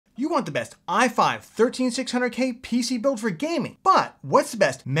You want the best i5 13600K PC build for gaming, but what's the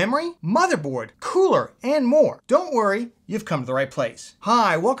best memory, motherboard, cooler, and more? Don't worry, you've come to the right place.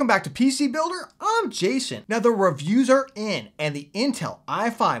 Hi, welcome back to PC Builder. I'm Jason. Now the reviews are in, and the Intel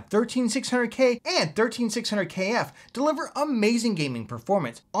i5 13600K and 13600KF deliver amazing gaming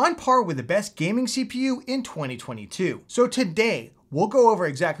performance on par with the best gaming CPU in 2022. So today, we'll go over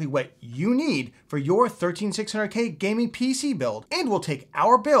exactly what you need for your 13600K gaming PC build, and we'll take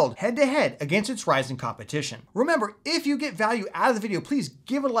our build head to head against its Ryzen competition. Remember, if you get value out of the video, please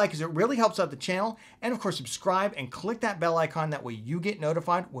give it a like as it really helps out the channel, and of course subscribe and click that bell icon, that way you get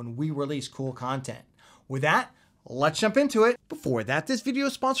notified when we release cool content. With that, let's jump into it. Before that, this video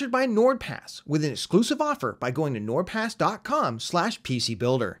is sponsored by NordPass with an exclusive offer by going to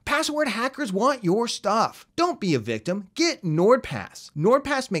nordpass.com/PCBuilder. Password hackers want your stuff. Don't be a victim, get NordPass.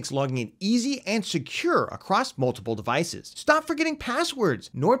 NordPass makes logging in easy and secure across multiple devices. Stop forgetting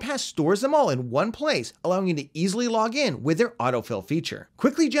passwords. NordPass stores them all in one place, allowing you to easily log in with their autofill feature.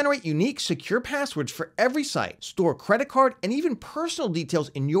 Quickly generate unique, secure passwords for every site. Store credit card and even personal details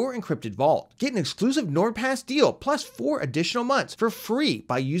in your encrypted vault. Get an exclusive NordPass deal plus 4 additional months for free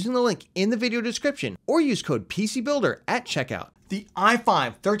by using the link in the video description, or use code PCBuilder at checkout. The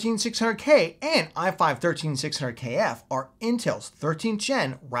i5 13600K and i5 13600KF are Intel's 13th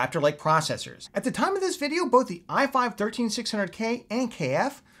gen Raptor Lake processors. At the time of this video, both the i5 13600K and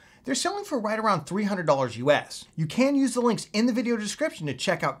KF, they're selling for right around $300 US. You can use the links in the video description to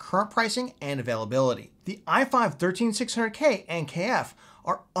check out current pricing and availability. The i5 13600K and KF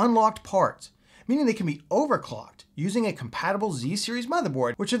are unlocked parts, meaning they can be overclocked using a compatible Z-series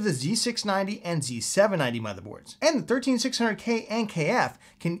motherboard, which are the Z690 and Z790 motherboards. And the 13600K and KF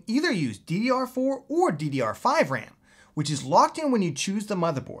can either use DDR4 or DDR5 RAM, which is locked in when you choose the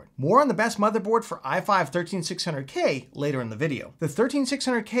motherboard. More on the best motherboard for i5 13600K later in the video. The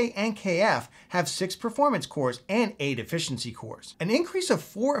 13600K and KF have 6 performance cores and 8 efficiency cores, an increase of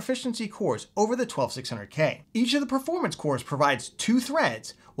 4 efficiency cores over the 12600K. Each of the performance cores provides 2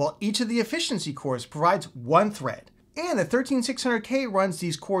 threads, while each of the efficiency cores provides 1 thread. And the 13600K runs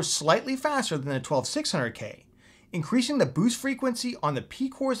these cores slightly faster than the 12600K, increasing the boost frequency on the P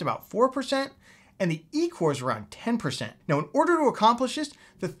cores about 4%, and the E cores around 10%. Now, in order to accomplish this,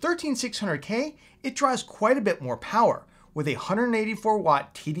 the 13600K, it draws quite a bit more power with a 184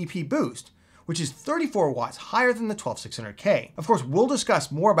 watt TDP boost, which is 34 watts higher than the 12600K. Of course, we'll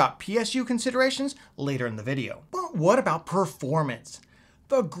discuss more about PSU considerations later in the video. But what about performance?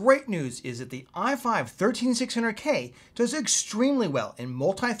 The great news is that the i5 13600K does extremely well in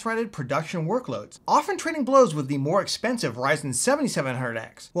multi-threaded production workloads, often trading blows with the more expensive Ryzen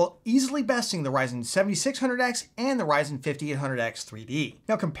 7700X, while easily besting the Ryzen 7600X and the Ryzen 5800X 3D.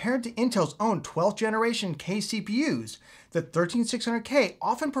 Now, compared to Intel's own 12th generation K CPUs, the 13600K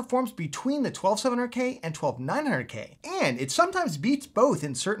often performs between the 12700K and 12900K, and it sometimes beats both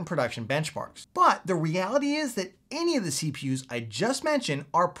in certain production benchmarks. But the reality is that any of the CPUs I just mentioned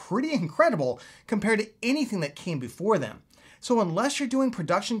are pretty incredible compared to anything that came before them. So unless you're doing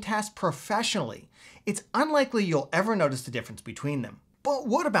production tasks professionally, it's unlikely you'll ever notice the difference between them. But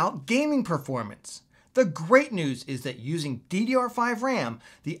what about gaming performance? The great news is that using DDR5 RAM,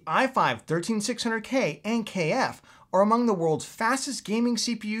 the i5 13600K and KF are among the world's fastest gaming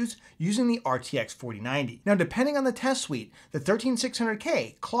CPUs using the RTX 4090. Now, depending on the test suite, the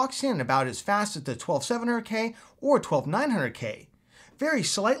 13600K clocks in about as fast as the 12700K or 12900K, very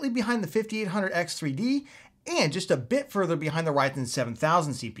slightly behind the 5800X 3D, and just a bit further behind the Ryzen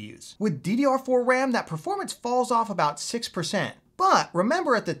 7000 CPUs. With DDR4 RAM, that performance falls off about 6%. But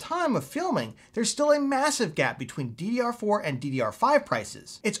remember, at the time of filming, there's still a massive gap between DDR4 and DDR5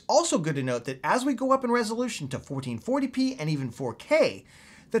 prices. It's also good to note that as we go up in resolution to 1440p and even 4K,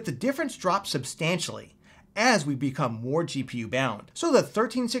 that the difference drops substantially as we become more GPU bound. So the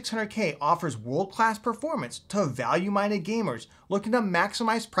 13600K offers world-class performance to value-minded gamers looking to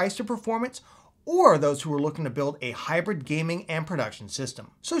maximize price to performance, or those who are looking to build a hybrid gaming and production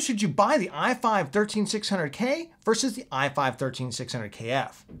system. So should you buy the i5 13600K versus the i5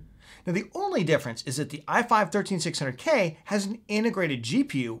 13600KF? Now, the only difference is that the i5 13600K has an integrated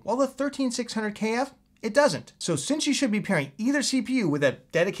GPU, while the 13600KF, it doesn't. So since you should be pairing either CPU with a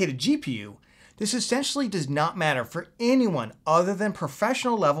dedicated GPU, this essentially does not matter for anyone other than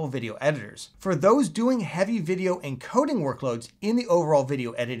professional level video editors. For those doing heavy video encoding workloads in the overall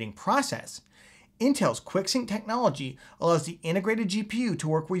video editing process, Intel's QuickSync technology allows the integrated GPU to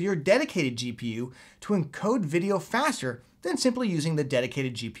work with your dedicated GPU to encode video faster than simply using the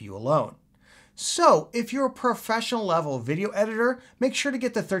dedicated GPU alone. So if you're a professional level video editor, make sure to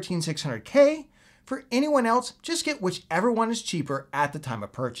get the 13600K. For anyone else, just get whichever one is cheaper at the time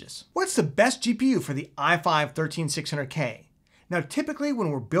of purchase. What's the best GPU for the i5-13600K? Now, typically when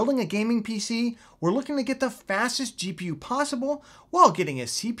we're building a gaming PC, we're looking to get the fastest GPU possible while getting a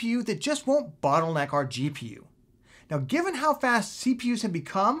CPU that just won't bottleneck our GPU. Now, given how fast CPUs have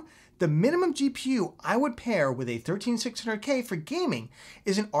become, the minimum GPU I would pair with a 13600K for gaming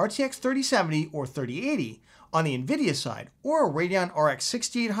is an RTX 3070 or 3080 on the NVIDIA side, or a Radeon RX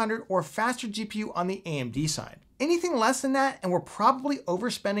 6800 or faster GPU on the AMD side. Anything less than that, and we're probably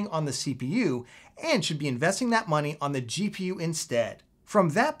overspending on the CPU and should be investing that money on the GPU instead. From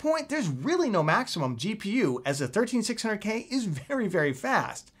that point, there's really no maximum GPU, as the 13600K is very, very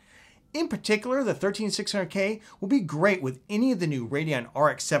fast. In particular, the 13600K will be great with any of the new Radeon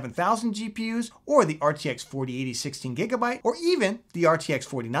RX 7000 GPUs, or the RTX 4080 16GB, or even the RTX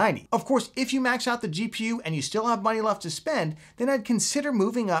 4090. Of course, if you max out the GPU and you still have money left to spend, then I'd consider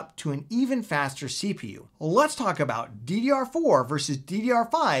moving up to an even faster CPU. Let's talk about DDR4 versus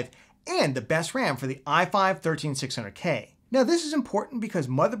DDR5 and the best RAM for the i5-13600K. Now, this is important because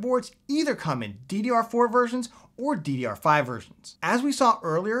motherboards either come in DDR4 versions or DDR5 versions. As we saw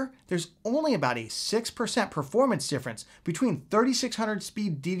earlier, there's only about a 6% performance difference between 3600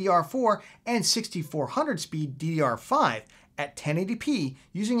 speed DDR4 and 6400 speed DDR5 at 1080p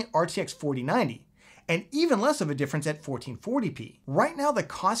using an RTX 4090, and even less of a difference at 1440p. Right now, the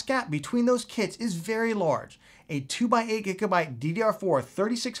cost gap between those kits is very large. A 2x8GB DDR4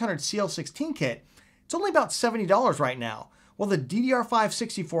 3600 CL16 kit, it's only about $70 right now, while the DDR5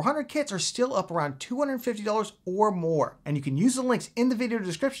 6400 kits are still up around $250 or more. And you can use the links in the video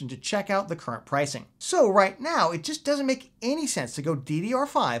description to check out the current pricing. So right now, it just doesn't make any sense to go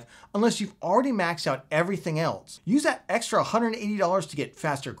DDR5 unless you've already maxed out everything else. Use that extra $180 to get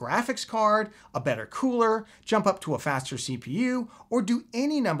faster graphics card, a better cooler, jump up to a faster CPU, or do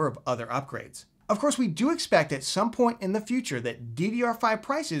any number of other upgrades. Of course, we do expect at some point in the future that DDR5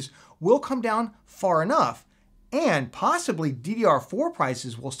 prices will come down far enough, and possibly DDR4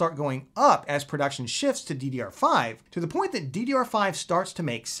 prices will start going up as production shifts to DDR5, to the point that DDR5 starts to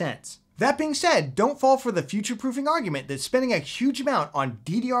make sense. That being said, don't fall for the future-proofing argument that spending a huge amount on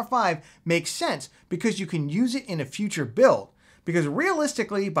DDR5 makes sense because you can use it in a future build. Because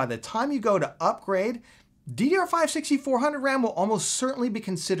realistically, by the time you go to upgrade, DDR5 6400 RAM will almost certainly be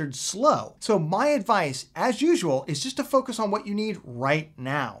considered slow. So my advice, as usual, is just to focus on what you need right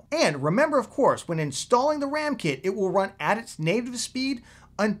now. And remember, of course, when installing the RAM kit, it will run at its native speed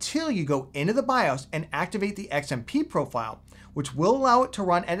until you go into the BIOS and activate the XMP profile, which will allow it to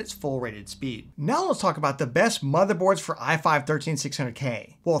run at its full rated speed. Now let's talk about the best motherboards for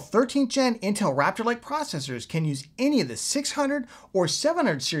i5-13600K. Well, 13th gen Intel Raptor Lake processors can use any of the 600 or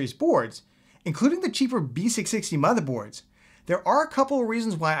 700 series boards, including the cheaper B660 motherboards. There are a couple of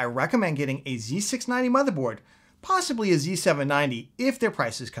reasons why I recommend getting a Z690 motherboard, possibly a Z790 if their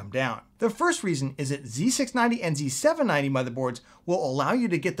prices come down. The first reason is that Z690 and Z790 motherboards will allow you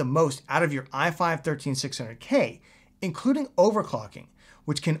to get the most out of your i5-13600K, including overclocking,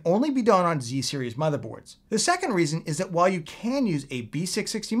 which can only be done on Z-series motherboards. The second reason is that while you can use a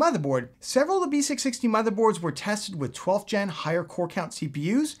B660 motherboard, several of the B660 motherboards were tested with 12th gen higher core count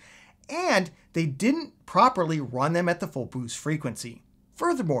CPUs, and they didn't properly run them at the full boost frequency.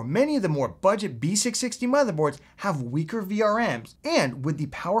 Furthermore, many of the more budget B660 motherboards have weaker VRMs, and with the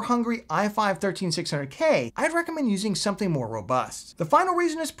power-hungry i5-13600K, I'd recommend using something more robust. The final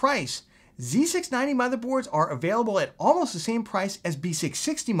reason is price. Z690 motherboards are available at almost the same price as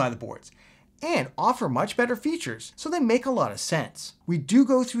B660 motherboards, and offer much better features, so they make a lot of sense. We do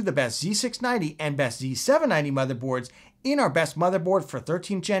go through the best Z690 and best Z790 motherboards in our best motherboard for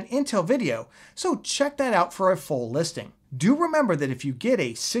 13th gen Intel video, so check that out for a full listing. Do remember that if you get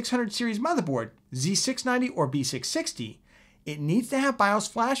a 600 series motherboard, Z690 or B660, it needs to have BIOS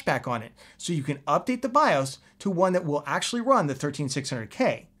flashback on it, so you can update the BIOS to one that will actually run the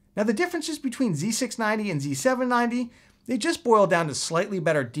 13600K. Now, the differences between Z690 and Z790, they just boil down to slightly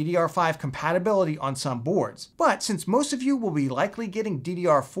better DDR5 compatibility on some boards. But since most of you will be likely getting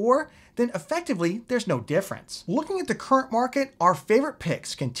DDR4, then effectively there's no difference. Looking at the current market, our favorite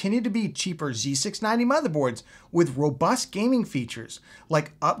picks continue to be cheaper Z690 motherboards with robust gaming features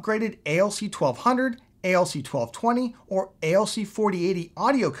like upgraded ALC 1200, ALC 1220, or ALC 4080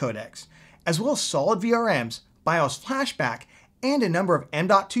 audio codecs, as well as solid VRMs, BIOS flashback, and a number of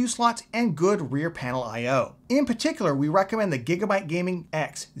M.2 slots and good rear panel I/O. In particular, we recommend the Gigabyte Gaming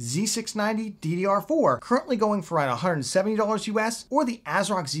X Z690 DDR4, currently going for around $170 US, or the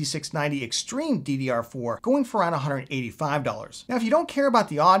ASRock Z690 Extreme DDR4, going for around $185. Now, if you don't care about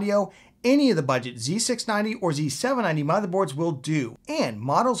the audio Any of the budget Z690 or Z790 motherboards will do, and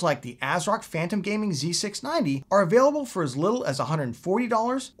models like the ASRock Phantom Gaming Z690 are available for as little as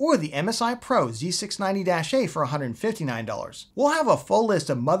 $140, or the MSI Pro Z690-A for $159. We'll have a full list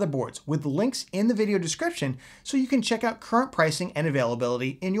of motherboards with links in the video description so you can check out current pricing and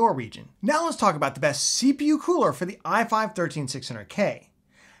availability in your region. Now let's talk about the best CPU cooler for the i5-13600K.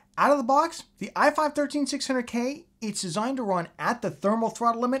 Out of the box, the i5-13600K, it's designed to run at the thermal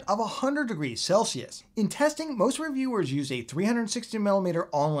throttle limit of 100 degrees Celsius. In testing, most reviewers use a 360mm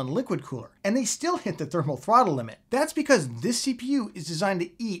all-in-one liquid cooler, and they still hit the thermal throttle limit. That's because this CPU is designed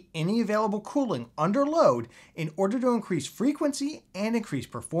to eat any available cooling under load in order to increase frequency and increase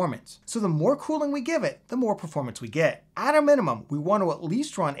performance. So the more cooling we give it, the more performance we get. At a minimum, we want to at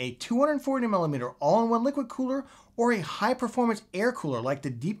least run a 240mm all-in-one liquid cooler or a high-performance air cooler like the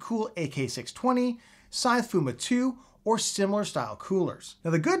Deepcool AK620, Fuma 2, or similar style coolers.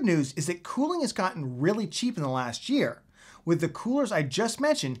 Now the good news is that cooling has gotten really cheap in the last year, with the coolers I just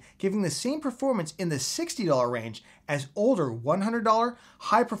mentioned giving the same performance in the $60 range as older $100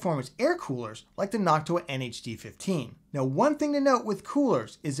 high-performance air coolers like the Noctua NHD15. Now one thing to note with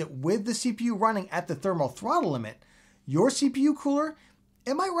coolers is that with the CPU running at the thermal throttle limit, your CPU cooler,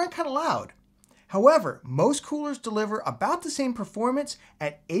 it might run kind of loud. However, most coolers deliver about the same performance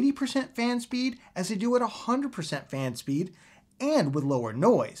at 80% fan speed as they do at 100% fan speed and with lower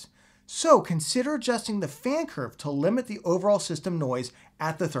noise. So consider adjusting the fan curve to limit the overall system noise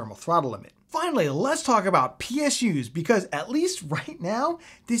at the thermal throttle limit. Finally, let's talk about PSUs because at least right now,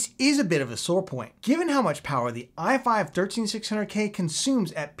 this is a bit of a sore point. Given how much power the i5-13600K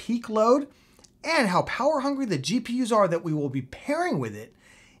consumes at peak load and how power hungry the GPUs are that we will be pairing with it,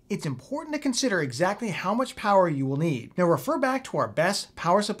 it's important to consider exactly how much power you will need. Now refer back to our best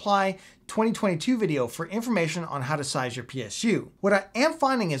power supply 2022 video for information on how to size your PSU. What I am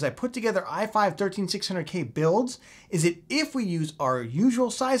finding as I put together i5-13600K builds is that if we use our usual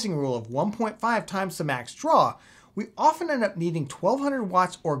sizing rule of 1.5 times the max draw, we often end up needing 1200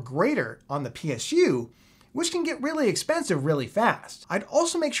 watts or greater on the PSU, which can get really expensive really fast. I'd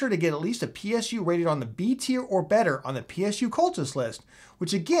also make sure to get at least a PSU rated on the B tier or better on the PSU Cultist list,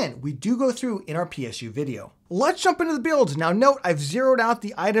 which again, we do go through in our PSU video. Let's jump into the builds. Now note, I've zeroed out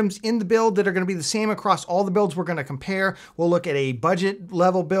the items in the build that are going to be the same across all the builds we're going to compare. We'll look at a budget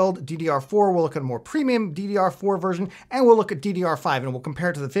level build, DDR4, we'll look at a more premium DDR4 version, and we'll look at DDR5, and we'll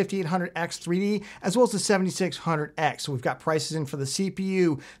compare it to the 5800X 3D, as well as the 7600X. So we've got prices in for the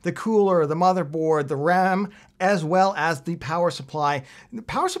CPU, the cooler, the motherboard, the RAM, as well as the power supply. The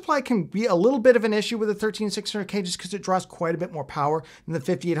power supply can be a little bit of an issue with the 13600K just because it draws quite a bit more power than the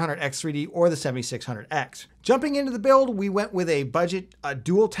 5800X 3D or the 7600X. Jumping into the build, we went with a budget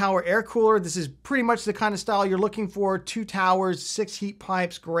dual tower air cooler. This is pretty much the kind of style you're looking for. 2 towers, 6 heat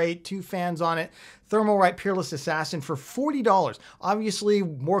pipes, great, 2 fans on it. Thermalright Peerless Assassin for $40. Obviously,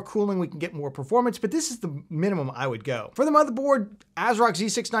 more cooling, we can get more performance, but this is the minimum I would go. For the motherboard, ASRock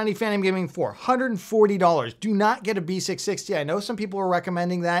Z690 Phantom Gaming for $140. Do not get a B660. I know some people are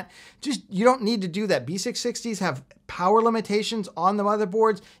recommending that. Just, you don't need to do that. B660s have power limitations on the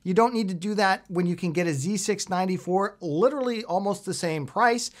motherboards. You don't need to do that when you can get a Z690 for literally almost the same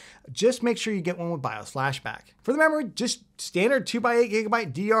price. Just make sure you get one with BIOS flashback. For the memory, just standard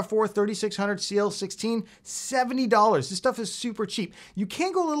 2x8GB DDR4 3600 CL16, $70. This stuff is super cheap. You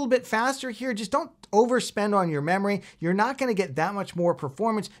can go a little bit faster here. Just don't overspend on your memory. You're not going to get that much more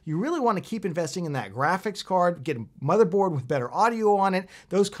performance. You really want to keep investing in that graphics card, get a motherboard with better audio on it,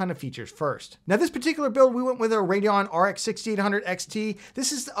 those kind of features first. Now this particular build, we went with a Radeon RX 6800 XT.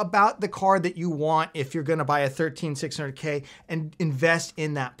 This is about the card that you want if you're going to buy a 13600K and invest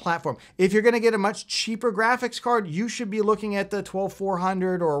in that platform. If you're going to get a much cheaper graphics card, you should be looking at the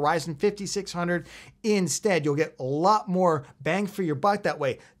 12400 or a Ryzen 5600 instead. You'll get a lot more bang for your buck that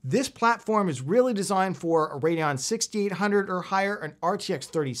way. This platform is really designed for a Radeon 6800 or higher, an RTX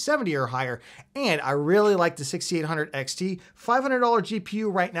 3070 or higher, and I really like the 6800 XT. $500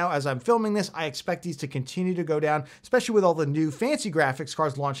 GPU right now as I'm filming this. I expect these to continue to go down, especially with all the new fancy graphics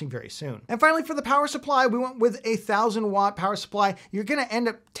cards launching very soon. And finally, for the power supply, we went with a 1000-watt power supply. You're going to end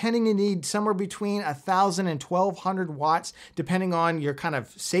up tending to need somewhere between 1000 and 1200 watts, depending on your kind of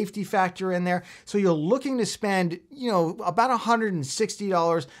safety factor in there. So you're looking to spend, about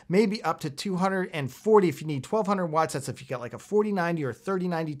 $160, maybe up to $240 if you need 1200 watts. That's if you get like a 4090 or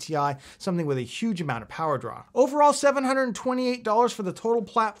 3090 Ti, something with a huge amount of power draw. Overall, $728 for the total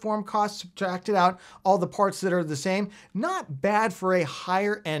platform cost, subtracted out all the parts that are the same. Not bad for a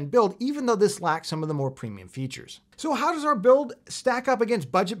higher end build, even though this lacks some of the more premium features. So how does our build stack up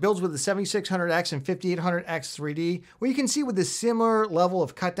against budget builds with the 7600X and 5800X 3D? Well, you can see with this similar level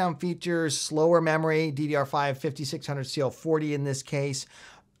of cut down features, slower memory, DDR5 5600 CL40 in this case,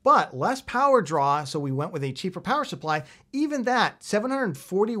 but less power draw, so we went with a cheaper power supply. Even that,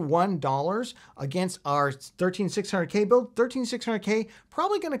 $741 against our 13600K build. 13600K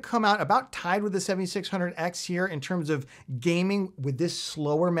probably going to come out about tied with the 7600X here in terms of gaming with this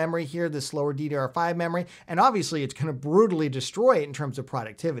slower memory here, this slower DDR5 memory, and obviously it's going to brutally destroy it in terms of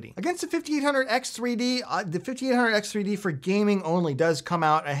productivity. Against the 5800X 3D, the 5800X 3D for gaming only does come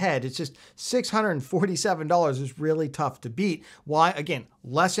out ahead. It's just $647 is really tough to beat. Why? Again,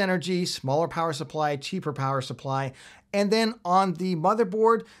 less energy, smaller power supply, cheaper power supply. And then on the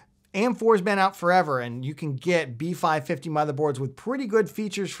motherboard, AM4 has been out forever, and you can get B550 motherboards with pretty good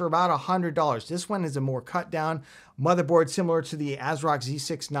features for about $100. This one is a more cut down motherboard similar to the ASRock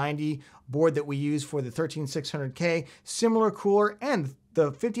Z690 board that we use for the 13600K, similar cooler, and the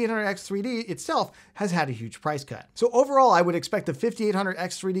 5800X 3D itself has had a huge price cut. So overall, I would expect the 5800X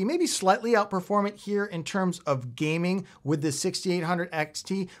 3D maybe slightly outperform it here in terms of gaming with the 6800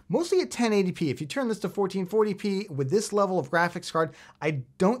 XT, mostly at 1080p. If you turn this to 1440p with this level of graphics card, I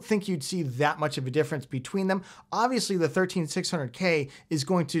don't think you'd see that much of a difference between them. Obviously, the 13600K is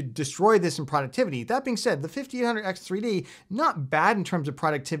going to destroy this in productivity. That being said, the 5800X 3D, not bad in terms of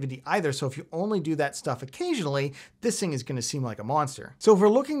productivity either. So if you only do that stuff occasionally, this thing is going to seem like a monster. So if we're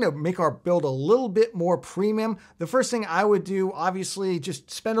looking to make our build a little bit more premium, the first thing I would do, obviously, just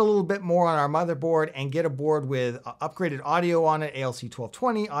spend a little bit more on our motherboard and get a board with upgraded audio on it, ALC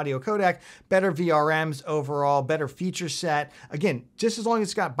 1220, audio codec, better VRMs overall, better feature set. Again, just as long as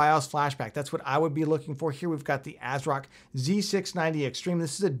it's got BIOS flashback, that's what I would be looking for here. We've got the ASRock Z690 Extreme.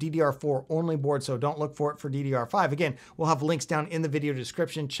 This is a DDR4 only board, so don't look for it for DDR5. Again, we'll have links down in the video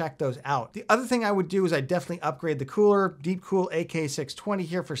description. Check those out. The other thing I would do is I definitely upgrade the cooler. Deepcool AK620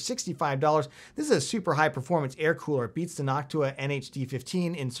 here for $65. This is a super high performance air cooler. It beats the Noctua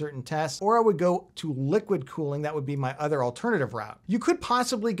NHD15 in certain tests. Or I would go to liquid cooling. That would be my other alternative route. You could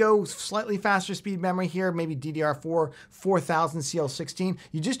possibly go slightly faster speed memory here, maybe DDR4 4000 CL16.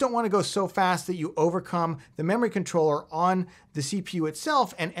 You just don't want to go so fast that you overcome the memory controller on the CPU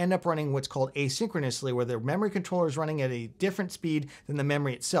itself and end up running what's called asynchronously, where the memory controller is running at a different speed than the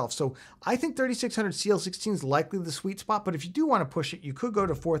memory itself. So I think 3600 CL16 is likely the sweet spot, but if you do want to push it, you could go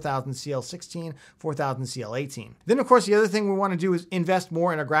to 4000 CL16, 4000 CL18. Then of course, the other thing we want to do is invest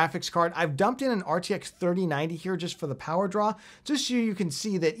more in a graphics card. I've dumped in an RTX 3090 here just for the power draw, just so you can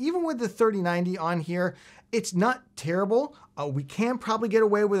see that even with the 3090 on here, it's not terrible. We can probably get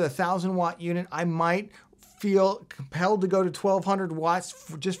away with a 1000-watt unit. I might feel compelled to go to 1200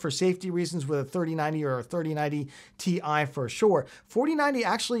 watts just for safety reasons with a 3090 or a 3090 Ti for sure. 4090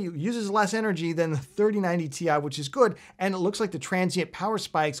 actually uses less energy than the 3090 Ti, which is good. And it looks like the transient power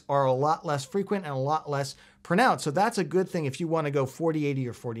spikes are a lot less frequent and a lot less pronounced. So that's a good thing if you want to go 4080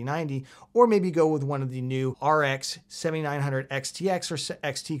 or 4090, or maybe go with one of the new RX 7900 XTX or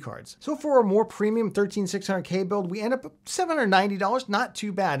XT cards. So for a more premium 13600K build, we end up at $790, not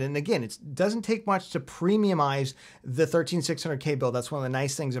too bad. And again, it doesn't take much to premiumize the 13600K build. That's one of the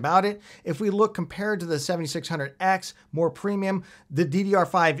nice things about it. If we look compared to the 7600X, more premium, the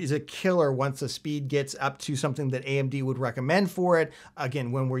DDR5 is a killer once the speed gets up to something that AMD would recommend for it.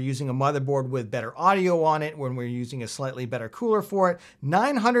 Again, when we're using a motherboard with better audio on it, when we're using a slightly better cooler for it.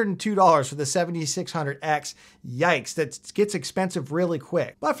 $902 for the 7600X. Yikes, that gets expensive really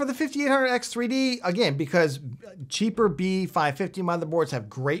quick. But for the 5800X 3D, again, because cheaper B550 motherboards have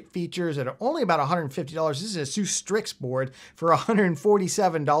great features at only about $150. This is a ASUS Strix board for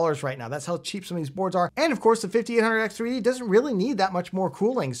 $147 right now. That's how cheap some of these boards are. And of course, the 5800X 3D doesn't really need that much more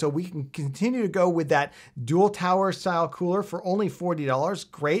cooling, so we can continue to go with that dual tower style cooler for only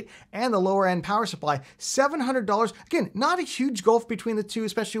 $40. Great. And the lower end power supply, $700. Again, not a huge gulf between the two,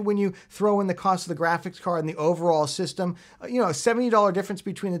 especially when you throw in the cost of the graphics card and the overall system. You know, a $70 difference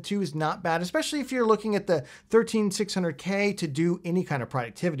between the two is not bad, especially if you're looking at the 13600K to do any kind of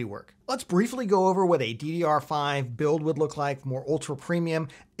productivity work. Let's briefly go over what a DDR5 build would look like, more ultra premium.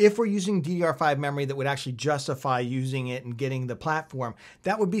 If we're using DDR5 memory that would actually justify using it and getting the platform,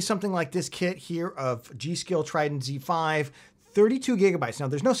 that would be something like this kit here of G.Skill Trident Z5, 32 gigabytes. Now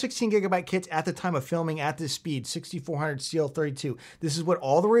there's no 16 gigabyte kits at the time of filming at this speed, 6400 CL32. This is what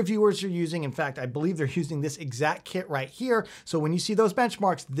all the reviewers are using. In fact, I believe they're using this exact kit right here. So when you see those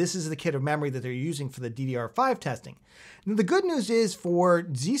benchmarks, this is the kit of memory that they're using for the DDR5 testing. Now the good news is for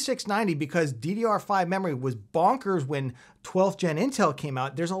Z690, because DDR5 memory was bonkers when 12th gen Intel came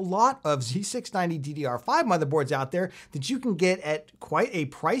out, there's a lot of Z690 DDR5 motherboards out there that you can get at quite a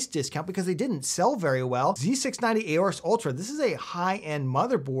price discount because they didn't sell very well. Z690 Aorus Ultra, this is a high-end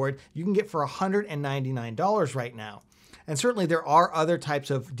motherboard you can get for $199 right now. And certainly there are other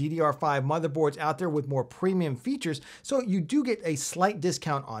types of DDR5 motherboards out there with more premium features, so you do get a slight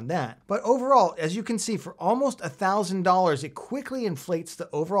discount on that. But overall, as you can see, for almost $1,000, it quickly inflates the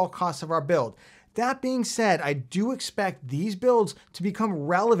overall cost of our build. That being said, I do expect these builds to become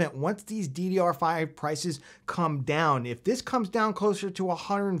relevant once these DDR5 prices come down. If this comes down closer to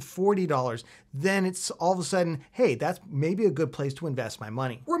 $140, then it's all of a sudden, hey, that's maybe a good place to invest my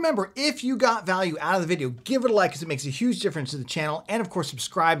money. Remember, if you got value out of the video, give it a like because it makes a huge difference to the channel. And of course,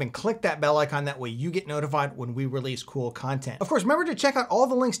 subscribe and click that bell icon. That way you get notified when we release cool content. Of course, remember to check out all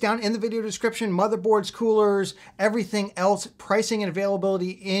the links down in the video description, motherboards, coolers, everything else, pricing and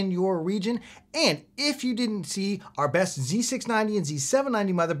availability in your region. And if you didn't see our best Z690 and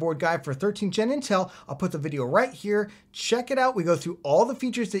Z790 motherboard guide for 13th gen Intel, I'll put the video right here. Check it out. We go through all the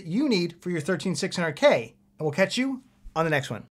features that you need for your 13600K, and we'll catch you on the next one.